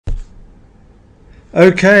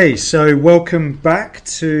Okay, so welcome back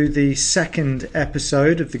to the second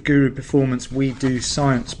episode of the Guru Performance We Do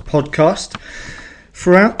Science podcast.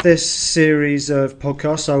 Throughout this series of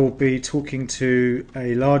podcasts, I will be talking to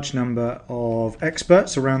a large number of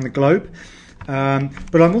experts around the globe,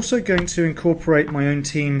 but I'm also going to incorporate my own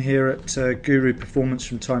team here at Guru Performance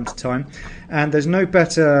from time to time, and there's no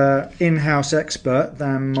better in-house expert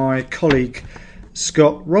than my colleague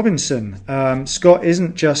Scott Robinson. Scott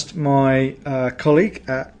isn't just my colleague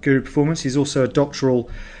at Guru Performance, he's also a doctoral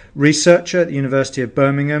researcher at the University of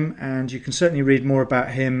Birmingham, and you can certainly read more about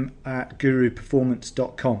him at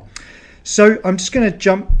guruperformance.com. So I'm just going to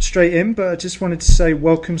jump straight in, but I just wanted to say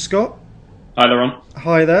welcome, Scott. Hi, Laurent.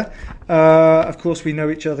 Hi there. Of course, we know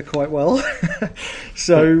each other quite well.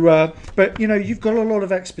 But you've got a lot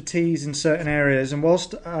of expertise in certain areas, and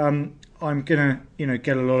whilst I'm going to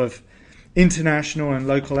get a lot of international and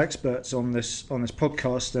local experts on this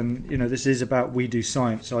podcast, and this is about We Do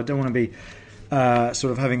Science, so I don't want to be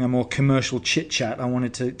sort of having a more commercial chit chat. I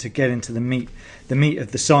wanted to get into the meat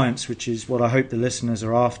of the science, which is what I hope the listeners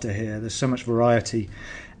are after here. There's so much variety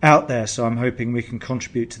out there, so I'm hoping we can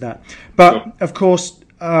contribute to that. But of course,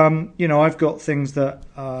 I've got things that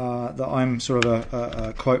I'm sort of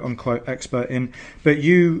a quote unquote expert in, but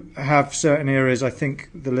you have certain areas I think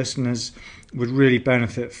the listeners would really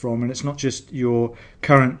benefit from, and it's not just your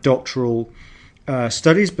current doctoral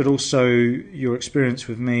studies, but also your experience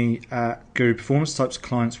with me at Guru Performance, types of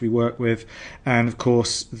clients we work with, and of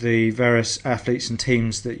course the various athletes and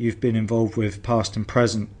teams that you've been involved with, past and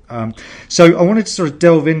present. So I wanted to sort of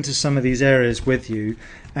delve into some of these areas with you,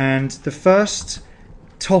 and the first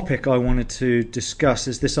topic I wanted to discuss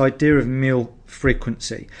is this idea of meal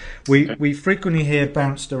frequency. We frequently hear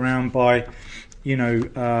bounced around by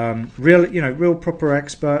real proper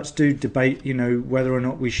experts do debate, whether or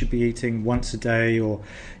not we should be eating once a day, or,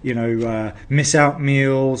 miss out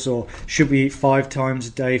meals, or should we eat 5 times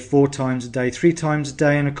a day, 4 times a day, 3 times a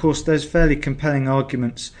day. And of course, there's fairly compelling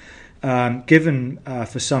arguments given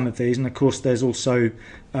for some of these. And of course, there's also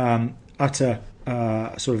utter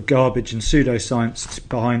sort of garbage and pseudoscience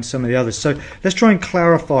behind some of the others. So let's try and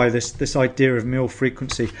clarify this idea of meal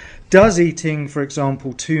frequency. Does eating, for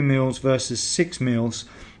example, 2 meals versus 6 meals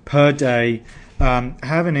per day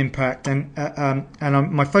have an impact? And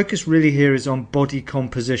my focus really here is on body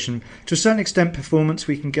composition. To a certain extent, performance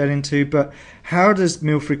we can get into, but how does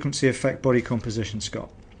meal frequency affect body composition, Scott?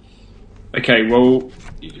 Okay, well,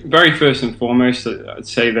 very first and foremost, I'd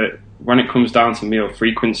say that when it comes down to meal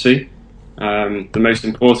frequency, the most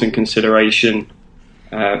important consideration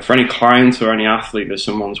for any client or any athlete that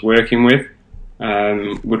someone's working with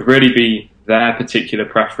would really be their particular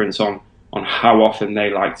preference on how often they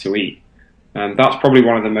like to eat. And that's probably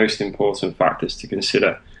one of the most important factors to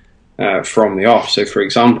consider from the off. So, for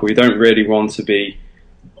example, we don't really want to be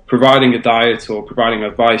providing a diet or providing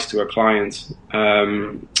advice to a client,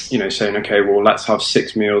 saying, okay, well, let's have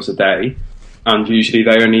 6 meals a day, and usually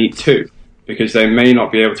they only eat 2, because they may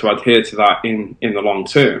not be able to adhere to that in the long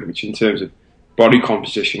term, which in terms of body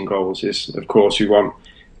composition goals is, of course, we want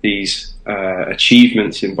these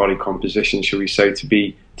achievements in body composition, shall we say, to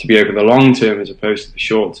be over the long term as opposed to the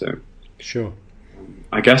short term. Sure.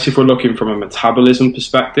 I guess if we're looking from a metabolism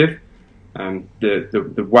perspective,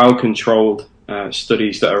 the well-controlled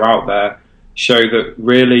studies that are out there show that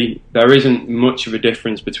really there isn't much of a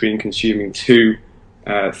difference between consuming 2,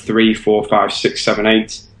 3, 4, 5, 6, 7,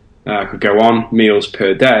 8 could go on meals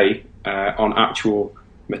per day on actual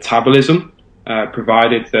metabolism.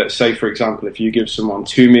 Provided that, say, for example, if you give someone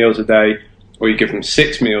 2 meals a day, or you give them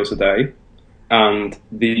 6 meals a day, and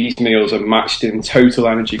these meals are matched in total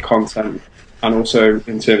energy content and also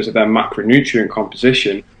in terms of their macronutrient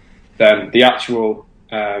composition, then the actual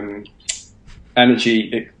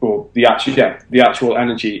energy, or the actual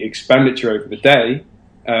energy expenditure over the day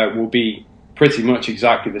will be pretty much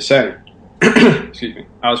exactly the same. Excuse me,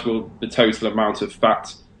 as will the total amount of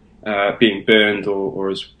fat being burned, or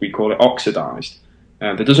as we call it, oxidized.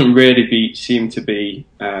 There doesn't really seem to be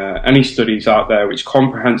any studies out there which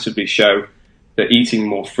comprehensively show that eating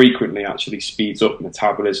more frequently actually speeds up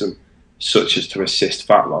metabolism, such as to assist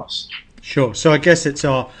fat loss. Sure. So I guess it's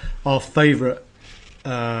our favourite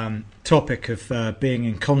topic of being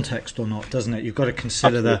in context or not, doesn't it? You've got to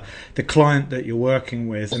consider the client that you're working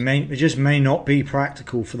with. It just may not be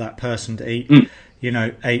practical for that person to eat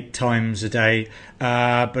 8 times a day,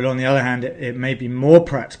 but on the other hand, it may be more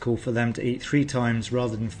practical for them to eat 3 times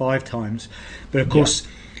rather than 5 times. But of course,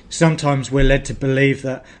 sometimes we're led to believe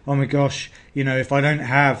that, oh my gosh, if I don't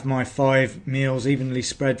have my 5 meals evenly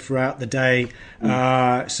spread throughout the day,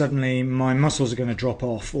 suddenly my muscles are going to drop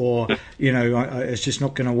off, or it's just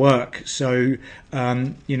not going to work. So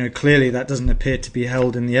clearly that doesn't appear to be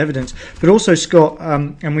held in the evidence. But also, Scott,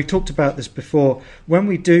 and we talked about this before, when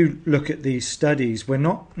we do look at these studies, we're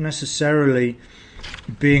not necessarily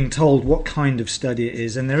being told what kind of study it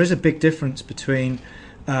is, and there is a big difference between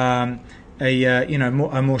a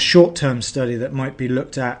more short-term study that might be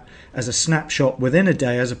looked at as a snapshot within a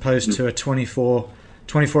day, as opposed to a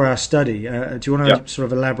 24-hour study. Do you want to sort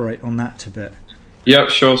of elaborate on that a bit? Yeah,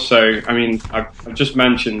 sure. So, I mean, I've just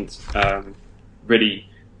mentioned really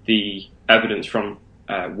the evidence from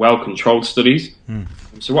well-controlled studies.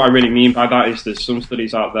 So what I really mean by that is there's some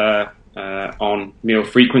studies out there on meal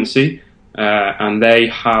frequency, and they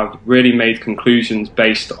have really made conclusions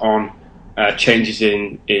based on changes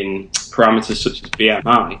in parameters such as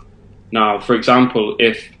BMI. Now, for example,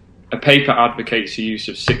 if a paper advocates the use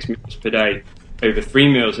of 6 meals per day over 3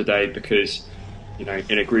 meals a day because, in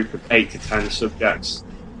a group of 8 to 10 subjects,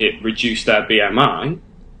 it reduced their BMI,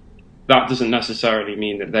 that doesn't necessarily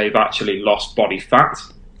mean that they've actually lost body fat.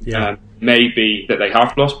 Maybe that they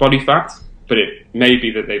have lost body fat, but it may be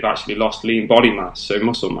that they've actually lost lean body mass, so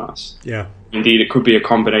muscle mass. Yeah. Indeed, it could be a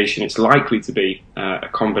combination. It's likely to be a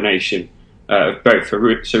combination of both.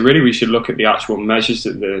 So really, we should look at the actual measures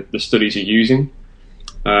that the studies are using.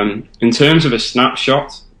 In terms of a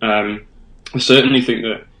snapshot, I certainly think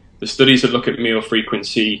that the studies that look at meal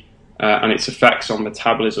frequency and its effects on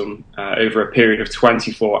metabolism over a period of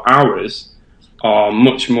 24 hours are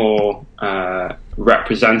much more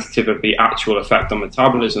representative of the actual effect on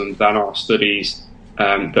metabolism than our studies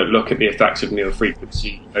that look at the effects of meal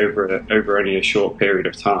frequency over only a short period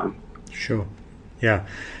of time. Sure. Yeah.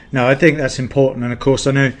 No, I think that's important. And of course,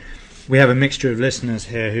 I know we have a mixture of listeners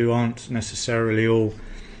here who aren't necessarily all,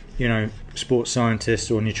 sports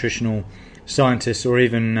scientists or nutritional scientists or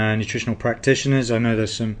even nutritional practitioners. I know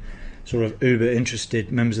there's some sort of uber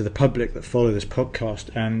interested members of the public that follow this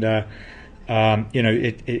podcast, and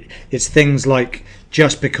it's things like,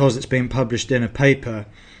 just because it's been published in a paper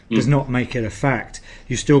does not make it a fact.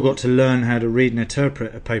 You've still got to learn how to read and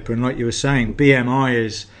interpret a paper, and like you were saying, BMI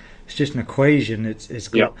is just an equation.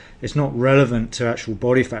 It's not relevant to actual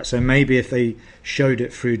body fat. So maybe if they showed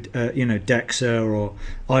it through DEXA or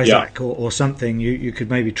Isaac or something, you could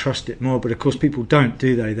maybe trust it more. But of course, people don't,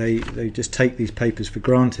 do they? They just take these papers for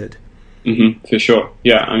granted. For sure.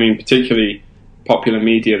 Yeah, I mean, particularly popular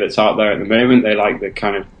media that's out there at the moment, they like the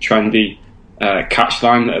kind of trendy catch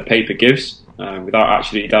line that a paper gives without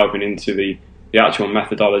actually delving into the actual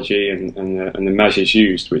methodology and the measures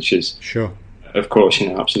used, which is sure, of course,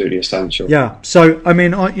 absolutely essential. Yeah. So I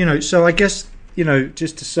mean, I guess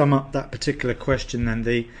just to sum up that particular question, then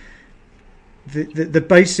the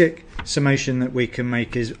basic summation that we can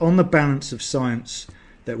make is, on the balance of science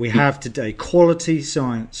that we have today, quality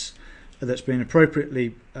science that's been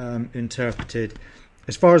appropriately interpreted,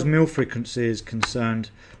 as far as meal frequency is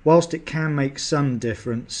concerned, whilst it can make some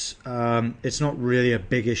difference, it's not really a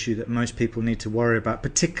big issue that most people need to worry about,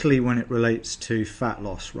 particularly when it relates to fat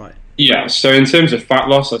loss, right? Yeah, so in terms of fat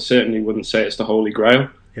loss, I certainly wouldn't say it's the holy grail.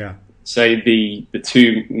 Yeah. Say the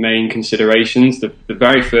two main considerations, the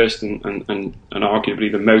very first and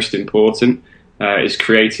arguably the most important is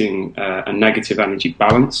creating a negative energy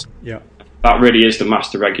balance. Yeah. That really is the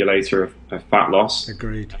master regulator of fat loss.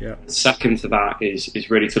 Agreed, yeah. Second to that is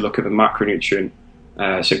really to look at the macronutrient,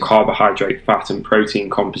 so carbohydrate, fat and protein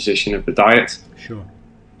composition of the diet. Sure.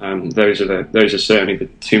 Those are certainly the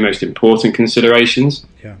two most important considerations.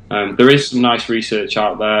 Yeah. There is some nice research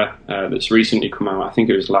out there that's recently come out, I think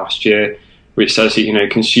it was last year, which says that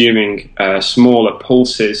consuming smaller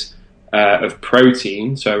pulses of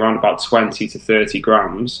protein, so around about 20 to 30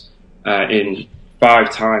 grams in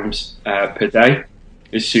 5 times per day,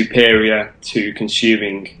 is superior to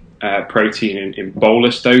consuming protein in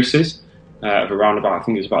bolus doses of around about, I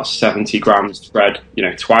think it's about 70 grams spread,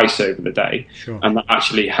 twice over the day. Sure. And that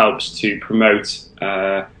actually helps to promote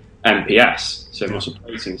MPS, so muscle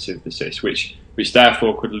protein synthesis, which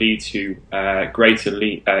therefore could lead to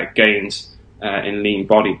greater gains in lean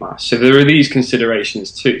body mass. So there are these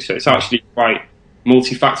considerations too. So it's actually quite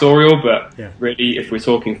multifactorial, but really, if we're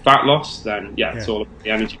talking fat loss, then it's all about the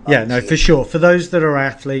energy balance. Yeah, no, for sure. For those that are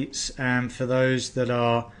athletes and for those that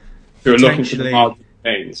are who are looking for the margin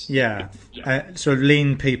gains. Sort of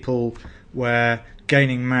lean people where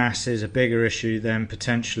gaining mass is a bigger issue, then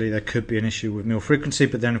potentially there could be an issue with meal frequency.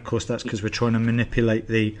 But then, of course, that's because we're trying to manipulate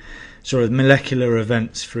the sort of molecular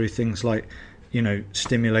events through things like,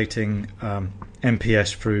 stimulating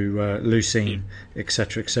MPS through leucine,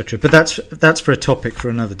 etc., etc. But that's for a topic for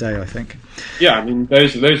another day, I think. Yeah, I mean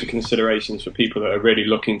those are considerations for people that are really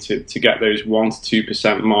looking to get those 1 to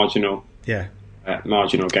 2% marginal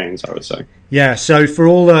gains, I would say. Yeah. So for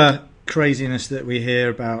all the craziness that we hear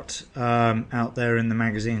about out there in the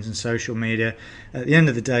magazines and social media, at the end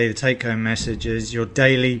of the day, the take-home message is your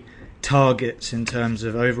daily targets in terms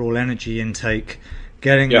of overall energy intake,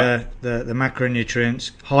 getting the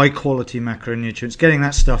macronutrients, high quality macronutrients, getting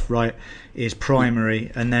that stuff right is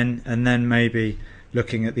primary, and then maybe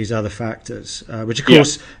looking at these other factors, which of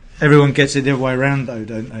course everyone gets it the other way around, though,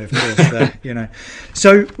 don't they? Of course,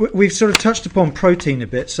 So we've sort of touched upon protein a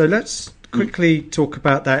bit, so let's quickly talk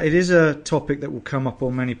about that. It is a topic that will come up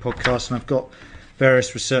on many podcasts, and I've got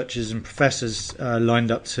various researchers and professors lined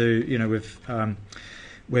up to,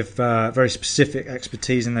 with very specific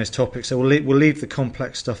expertise in those topics. So we'll leave the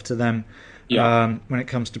complex stuff to them when it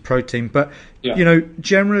comes to protein. But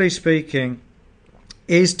generally speaking,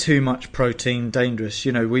 is too much protein dangerous?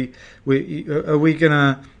 Are we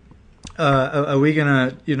gonna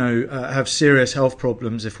have serious health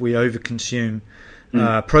problems if we overconsume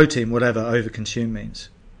protein, whatever overconsume means?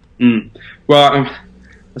 Well,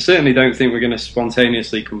 I certainly don't think we're going to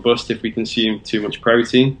spontaneously combust if we consume too much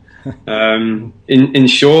protein. In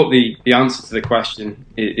short, the answer to the question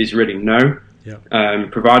is really no.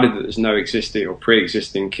 Provided that there's no existing or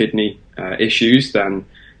pre-existing kidney issues, then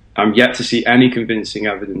I'm yet to see any convincing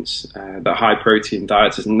evidence that high protein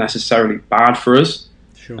diets is necessarily bad for us.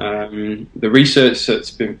 Sure. The research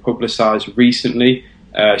that's been publicised recently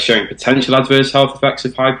showing potential adverse health effects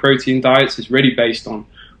of high protein diets is really based on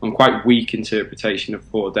quite weak interpretation of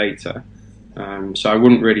poor data. So I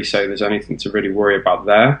wouldn't really say there's anything to really worry about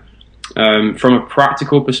there. From a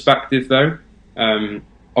practical perspective, though,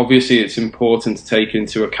 obviously it's important to take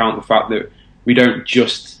into account the fact that we don't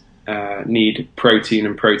just need protein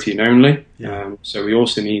and protein only. So we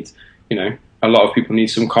also need, a lot of people need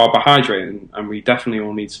some carbohydrate, and we definitely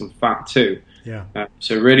all need some fat too.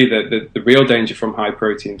 So really the real danger from high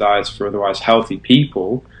protein diets for otherwise healthy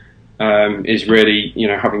people is really,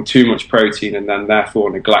 having too much protein and then therefore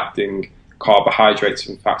neglecting carbohydrates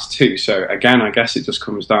and fats too. So again, I guess it just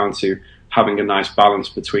comes down to having a nice balance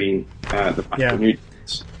between the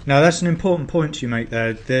macronutrients. Now that's an important point you make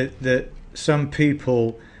there, that some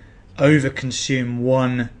people overconsume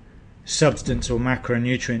one substance or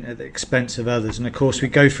macronutrient at the expense of others, and of course we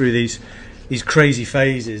go through these crazy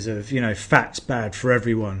phases of fat's bad for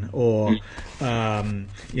everyone, or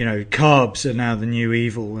carbs are now the new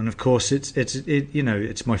evil, and of course it's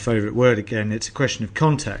my favorite word again. It's a question of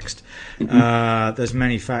context. There's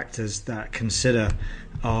many factors that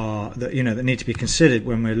that need to be considered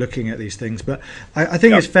when we're looking at these things. But I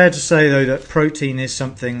think it's fair to say though that protein is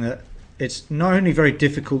something that it's not only very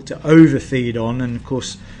difficult to overfeed on, and of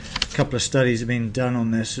course a couple of studies have been done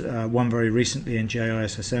on this, one very recently in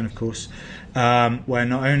JISSN, of course, where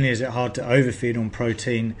not only is it hard to overfeed on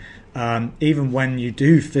protein, even when you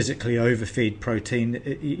do physically overfeed protein,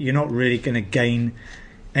 you're not really going to gain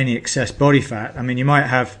any excess body fat. I mean, you might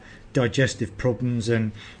have digestive problems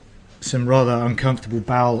and some rather uncomfortable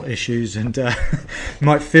bowel issues, and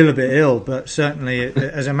might feel a bit ill, but certainly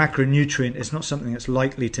as a macronutrient, it's not something that's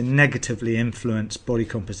likely to negatively influence body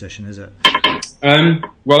composition, is it? Again,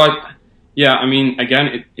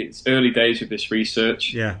 it's early days with this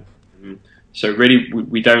research. So really,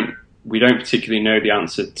 we don't particularly know the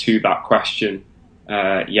answer to that question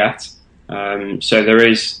yet. So there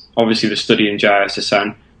is obviously the study in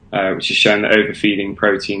JISSN, which has shown that overfeeding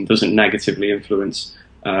protein doesn't negatively influence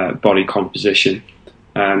body composition.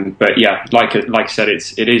 But yeah, like I said,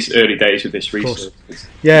 it is early days with this research.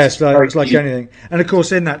 It's like anything. And of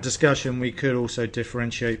course, in that discussion, we could also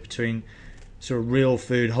differentiate between sort of real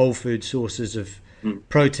food, whole food sources of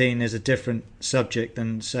protein is a different subject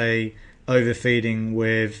than, say, overfeeding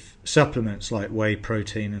with supplements like whey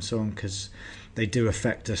protein and so on, because they do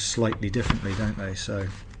affect us slightly differently, don't they? So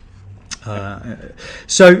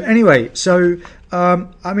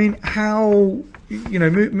how,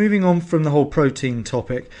 moving on from the whole protein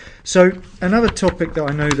topic, so another topic that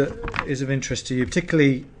I know that is of interest to you,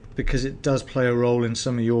 particularly because it does play a role in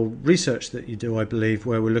some of your research that you do, I believe,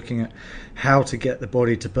 where we're looking at how to get the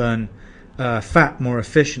body to burn fat more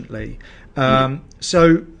efficiently. Again,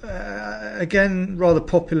 rather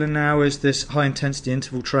popular now is this high-intensity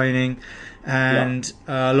interval training, and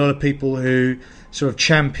a lot of people who sort of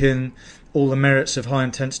champion all the merits of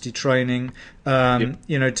high-intensity training,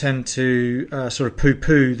 tend to sort of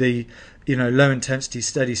poo-poo the, low-intensity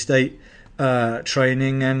steady-state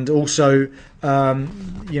training, and also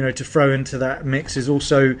to throw into that mix is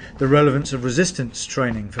also the relevance of resistance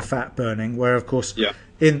training for fat burning, where of course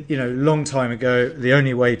in long time ago the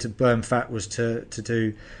only way to burn fat was to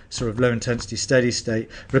do sort of low intensity steady state,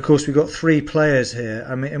 but of course we've got three players here.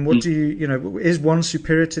 I mean, and what do you is one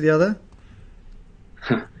superior to the other?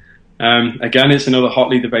 Again, it's another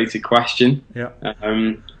hotly debated question.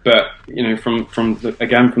 But from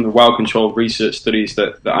the well-controlled research studies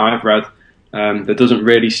that I've read, there doesn't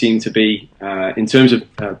really seem to be, in terms of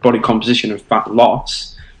body composition and fat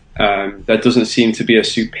loss, there doesn't seem to be a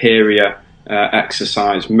superior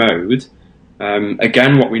exercise mode.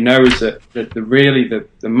 Again, what we know is that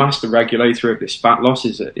the master regulator of this fat loss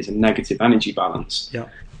is a negative energy balance.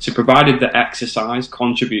 So provided that exercise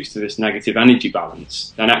contributes to this negative energy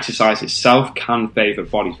balance, then exercise itself can favour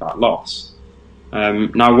body fat loss.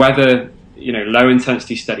 Now, whether low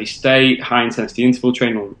intensity steady state, high intensity interval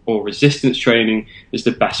training, or resistance training is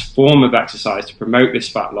the best form of exercise to promote this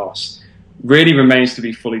fat loss really remains to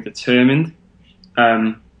be fully determined.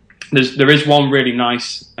 There is one really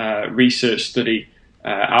nice research study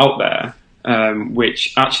out there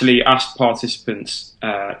which actually asked participants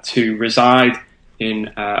to reside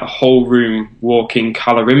in a whole room walking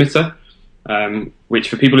calorimeter, which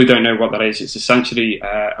for people who don't know what that is, it's essentially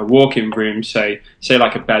a walk-in room, say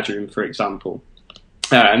like a bedroom, for example.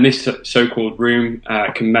 And this so-called room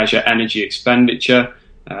can measure energy expenditure,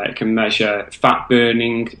 it can measure fat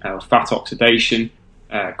burning, fat oxidation,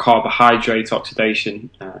 carbohydrate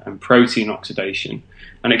oxidation, and protein oxidation.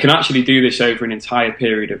 And it can actually do this over an entire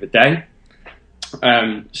period of a day.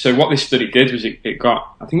 So what this study did was it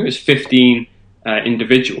got, I think it was 15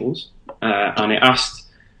 individuals, and it asked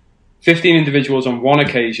 15 individuals on one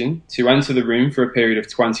occasion to enter the room for a period of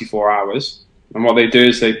 24 hours. And what they do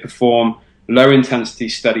is they perform low intensity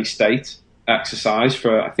steady state exercise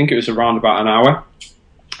for, I think it was around about an hour.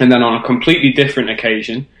 And then on a completely different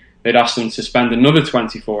occasion, they'd ask them to spend another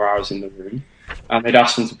 24 hours in the room, and they'd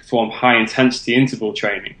ask them to perform high intensity interval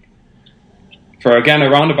training for, again,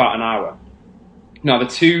 around about an hour. Now, the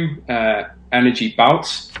two energy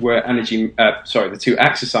bouts were the two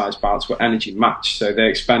exercise bouts were energy matched. So they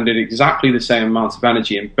expended exactly the same amount of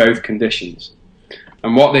energy in both conditions.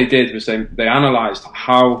 And what they did was they analysed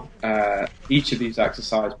how each of these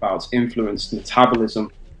exercise bouts influenced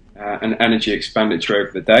metabolism and energy expenditure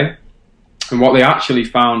over the day. And what they actually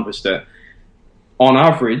found was that on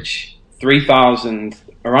average,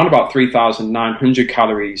 around about 3,900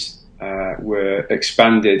 calories were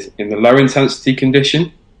expended in the low intensity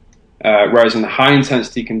condition, whereas in the high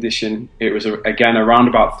intensity condition, it was again around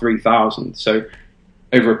about 3,000. So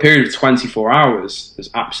over a period of 24 hours, there's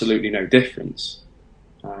absolutely no difference.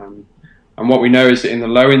 And what we know is that in the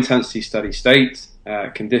low intensity steady state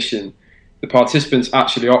condition, the participants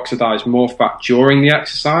actually oxidize more fat during the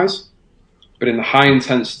exercise, but in the high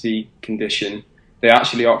intensity condition, they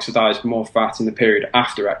actually oxidize more fat in the period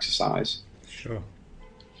after exercise. Sure.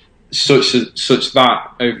 Such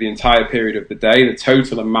that over the entire period of the day, the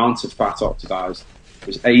total amount of fat oxidized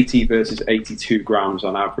was 80 versus 82 grams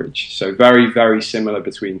on average. So very, very similar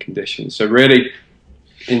between conditions. So really,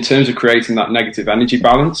 in terms of creating that negative energy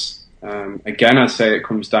balance, again, I'd say it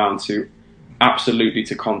comes down to absolutely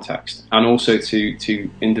to context and also to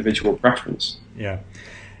individual preference. Yeah.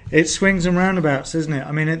 It swings and roundabouts, isn't it?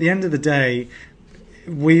 I mean, at the end of the day,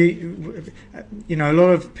 a lot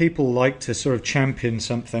of people like to sort of champion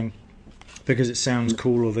something because it sounds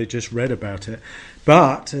cool or they just read about it.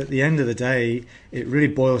 But at the end of the day, it really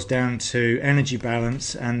boils down to energy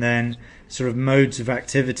balance and then sort of modes of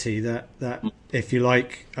activity that if you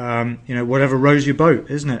like, whatever rows your boat,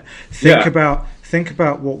 isn't it? Think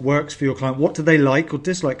about what works for your client. What do they like or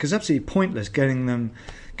dislike? Because it's absolutely pointless getting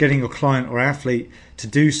your client or athlete to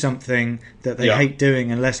do something that they hate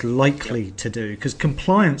doing and less likely to do, because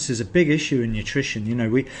compliance is a big issue in nutrition.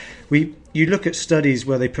 You look at studies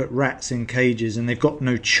where they put rats in cages and they've got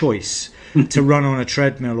no choice to run on a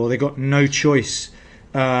treadmill, or they've got no choice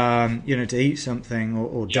to eat something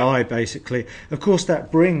or die, basically. Of course,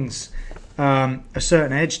 that brings a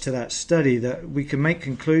certain edge to that study that we can make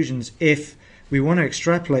conclusions if we want to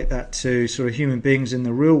extrapolate that to sort of human beings in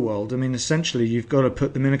the real world. I mean, essentially, you've got to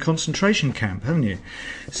put them in a concentration camp, haven't you?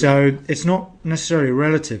 So it's not necessarily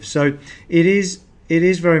relative. So it is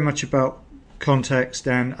very much about context,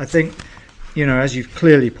 and I think, as you've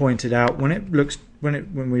clearly pointed out, when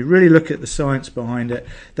we really look at the science behind it,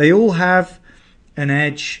 they all have an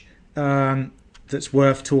edge that's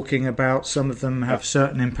worth talking about. Some of them have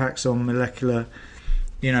certain impacts on molecular,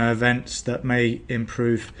 events that may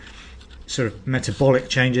improve sort of metabolic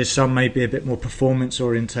changes. Some may be a bit more performance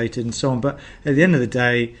orientated and so on. But at the end of the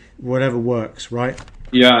day, whatever works, right?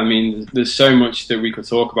 Yeah, I mean, there's so much that we could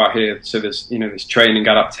talk about here. So there's training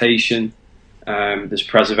adaptation, there's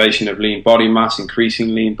preservation of lean body mass,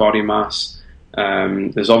 increasing lean body mass.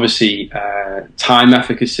 There's obviously time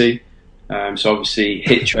efficacy. So obviously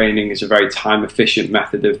HIIT training is a very time efficient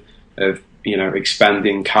method of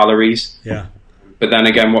expending calories. Yeah. But then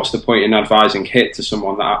again, what's the point in advising HIIT to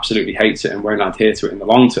someone that absolutely hates it and won't adhere to it in the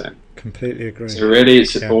long term? Completely agree. So really,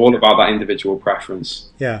 it's all about that individual preference.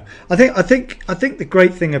 Yeah, I think the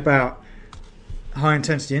great thing about high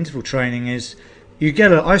intensity interval training is you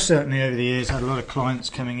get. I certainly over the years had a lot of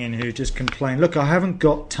clients coming in who just complain, look, I haven't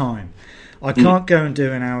got time. I can't go and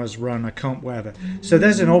do an hour's run. I can't whatever. So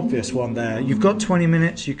there's an obvious one there. You've got 20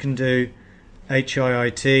 minutes. You can do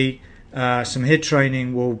HIIT. Some HIIT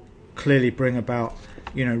training will clearly bring about,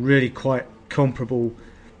 really quite comparable,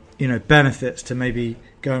 benefits to maybe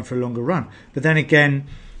going for a longer run. But then again,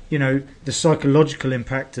 the psychological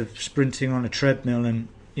impact of sprinting on a treadmill and,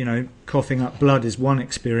 coughing up blood is one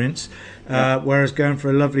experience, whereas going for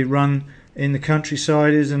a lovely run in the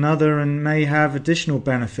countryside is another, and may have additional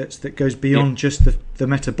benefits that goes beyond just the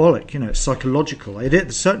metabolic. It's psychological. It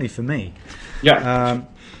is certainly for me. Yeah.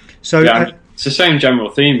 It's the same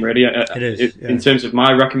general theme, really. It is. In terms of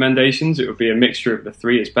my recommendations, it would be a mixture of the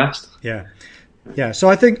three is best. Yeah. Yeah. So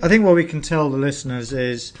I think what we can tell the listeners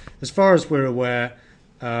is, as far as we're aware,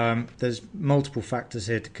 there's multiple factors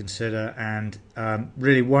here to consider, and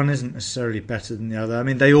really one isn't necessarily better than the other. I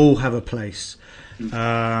mean, they all have a place.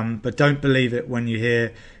 But don't believe it when you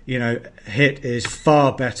hear, HIIT is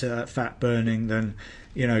far better at fat burning than,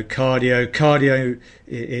 cardio. Cardio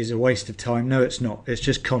is a waste of time. No, it's not. It's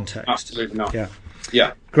just context. Absolutely not.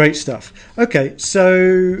 Yeah. Great stuff. Okay,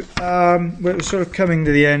 so we're sort of coming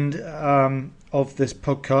to the end of this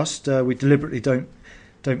podcast. We deliberately don't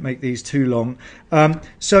make these too long.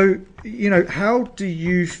 So, how do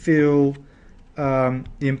you feel the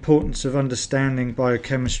importance of understanding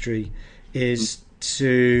biochemistry is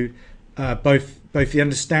to both the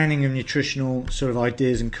understanding of nutritional sort of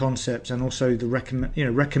ideas and concepts, and also the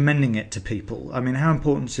recommending it to people? I mean, how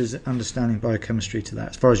important is understanding biochemistry to that,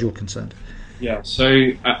 as far as you're concerned? Yeah,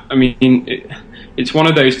 so I mean, it's one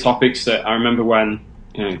of those topics that I remember when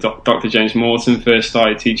Dr. James Morton first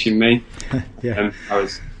started teaching me. I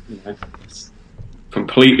was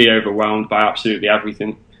completely overwhelmed by absolutely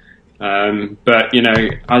everything. But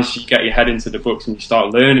as you get your head into the books and you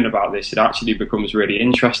start learning about this, it actually becomes really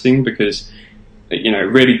interesting, because it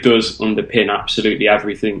really does underpin absolutely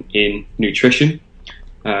everything in nutrition.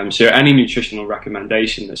 So any nutritional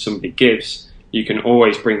recommendation that somebody gives, you can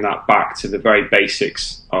always bring that back to the very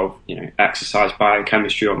basics of exercise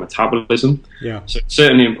biochemistry or metabolism. Yeah. So it's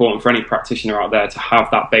certainly important for any practitioner out there to have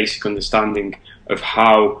that basic understanding of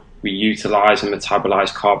how we utilize and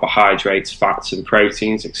metabolize carbohydrates, fats and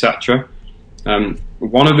proteins, etc.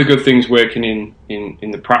 One of the good things working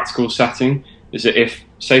in the practical setting is that if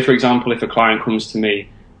for example, if a client comes to me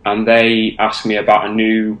and they ask me about a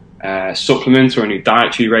new supplement or a new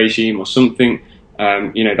dietary regime or something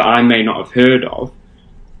that I may not have heard of,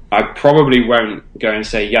 I probably won't go and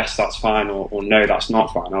say, yes, that's fine, or no, that's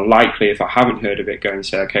not fine. I'll likely, if I haven't heard of it, go and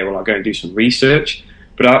say, okay, well, I'll go and do some research.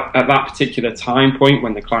 But at that particular time point,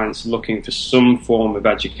 when the client's looking for some form of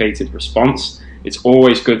educated response, it's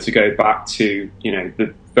always good to go back to,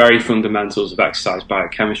 the very fundamentals of exercise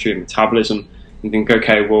biochemistry and metabolism, and think,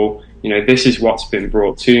 okay, well, this is what's been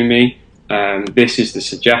brought to me. This is the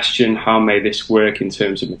suggestion. How may this work in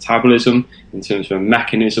terms of metabolism, in terms of a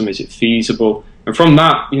mechanism? Is it feasible? And from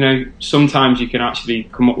that, sometimes you can actually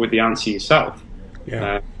come up with the answer yourself.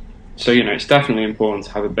 Yeah. So, it's definitely important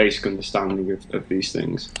to have a basic understanding of these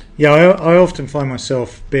things. Yeah, I often find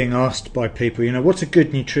myself being asked by people, what's a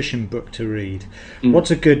good nutrition book to read? What's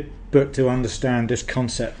a good book to understand this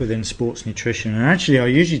concept within sports nutrition? And actually, I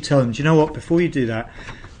usually tell them, do you know what, before you do that,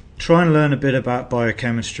 try and learn a bit about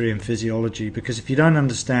biochemistry and physiology, because if you don't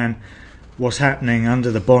understand what's happening under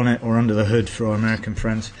the bonnet or under the hood for our American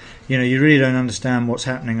friends, you really don't understand what's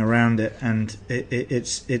happening around it. And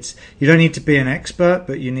it's you don't need to be an expert,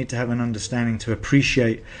 but you need to have an understanding to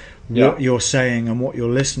appreciate what you're saying and what you're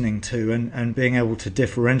listening to, and being able to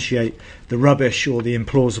differentiate the rubbish or the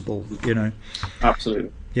implausible.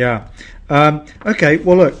 Absolutely. Yeah. Okay.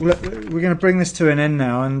 Well, look, we're going to bring this to an end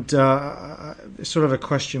now, and sort of a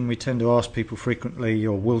question we tend to ask people frequently,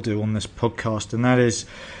 or will do on this podcast, and that is,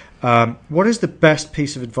 what is the best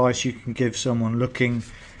piece of advice you can give someone looking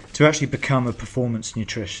to actually become a performance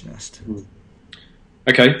nutritionist?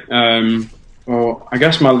 Okay. Well, I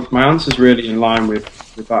guess my answer is really in line with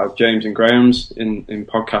with that of James and Graham's in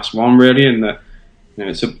podcast 1, really, and that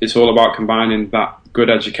it's all about combining that good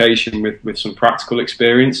education with some practical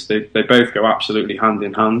experience. They both go absolutely hand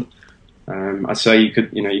in hand. I'd say you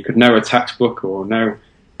could know a textbook or know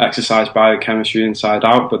exercise biochemistry inside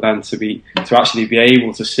out, but then to actually be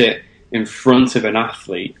able to sit in front of an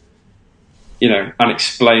athlete, and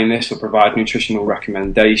explain this or provide nutritional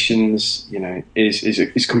recommendations,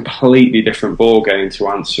 is completely different ballgame to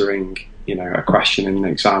answering, a question in an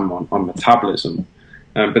exam on metabolism.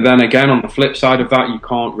 But then again, on the flip side of that, you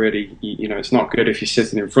can't really, it's not good if you're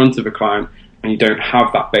sitting in front of a client and you don't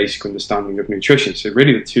have that basic understanding of nutrition. So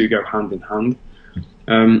really the two go hand in hand.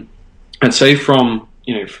 I'd say from,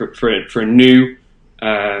 for a new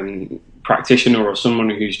practitioner or someone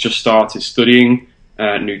who's just started studying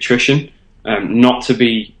nutrition, not to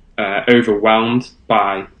be overwhelmed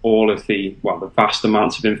by all of the vast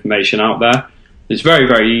amounts of information out there. It's very,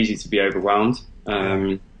 very easy to be overwhelmed.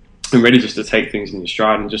 And really just to take things in your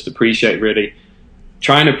stride and just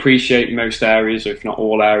try and appreciate most areas, or if not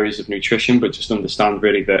all areas of nutrition, but just understand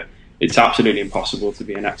really that it's absolutely impossible to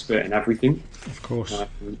be an expert in everything. Of course.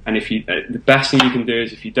 And if the best thing you can do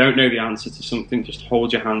is, if you don't know the answer to something, just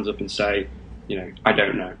hold your hands up and say, I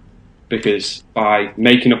don't know. Because by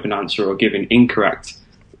making up an answer or giving incorrect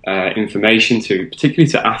information particularly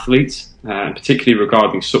to athletes, and particularly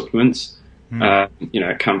regarding supplements,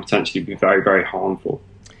 it can potentially be very, very harmful.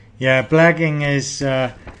 Yeah, blagging is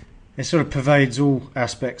it sort of pervades all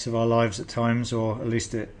aspects of our lives at times, or at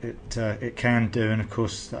least it can do, and of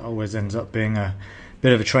course that always ends up being a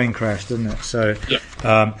bit of a train crash, doesn't it? So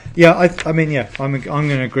I'm going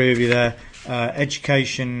to agree with you there.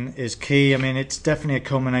 Education is key. I mean, it's definitely a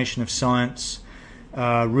combination of science,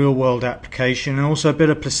 real world application, and also a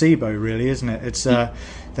bit of placebo, really, isn't it? It's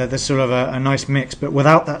there's sort of a nice mix, but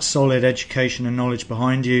without that solid education and knowledge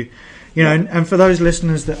behind you, and for those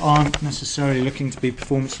listeners that aren't necessarily looking to be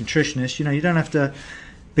performance nutritionists, you don't have to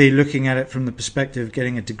be looking at it from the perspective of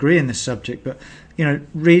getting a degree in this subject, but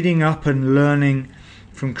reading up and learning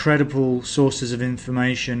from credible sources of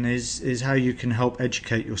information is how you can help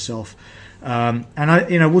educate yourself. And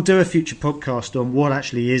we'll do a future podcast on what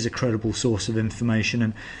actually is a credible source of information,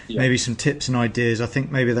 and maybe some tips and ideas. I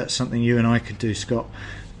think maybe that's something you and I could do, Scott,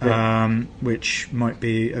 which might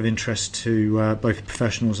be of interest to both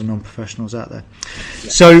professionals and non-professionals out there.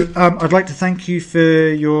 So I'd like to thank you for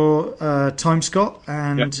your time, Scott,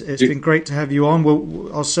 and it's been great to have you on.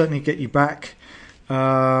 I'll certainly get you back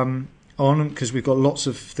on, because we've got lots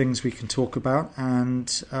of things we can talk about, and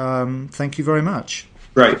thank you very much.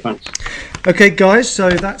 Great, thanks. Okay, guys, so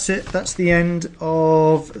that's it. That's the end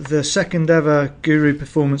of the second ever Guru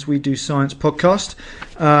Performance We Do Science podcast.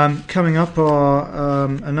 Coming up are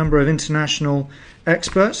a number of international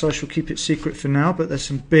experts. I shall keep it secret for now, but there's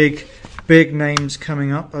some big names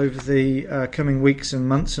coming up over the coming weeks and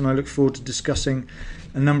months, and I look forward to discussing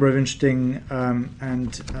a number of interesting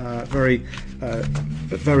and very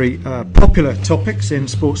popular topics in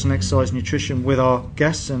sports and exercise nutrition with our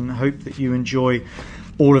guests, and hope that you enjoy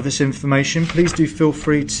all of this information. Please do feel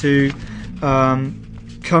free to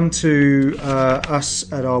come to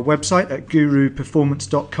us at our website at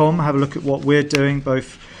guruperformance.com. Have a look at what we're doing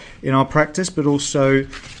both in our practice, but also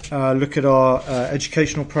look at our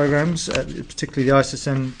educational programs, particularly the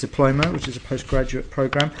ISSN Diploma, which is a postgraduate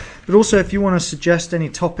program. But also, if you want to suggest any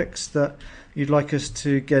topics that you'd like us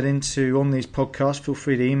to get into on these podcasts, feel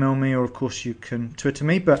free to email me, or of course you can Twitter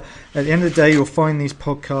me. But at the end of the day, you'll find these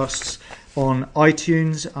podcasts on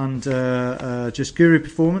iTunes under just Guru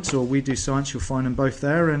Performance or We Do Science. You'll find them both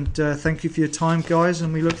there. And thank you for your time, guys,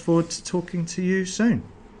 and we look forward to talking to you soon.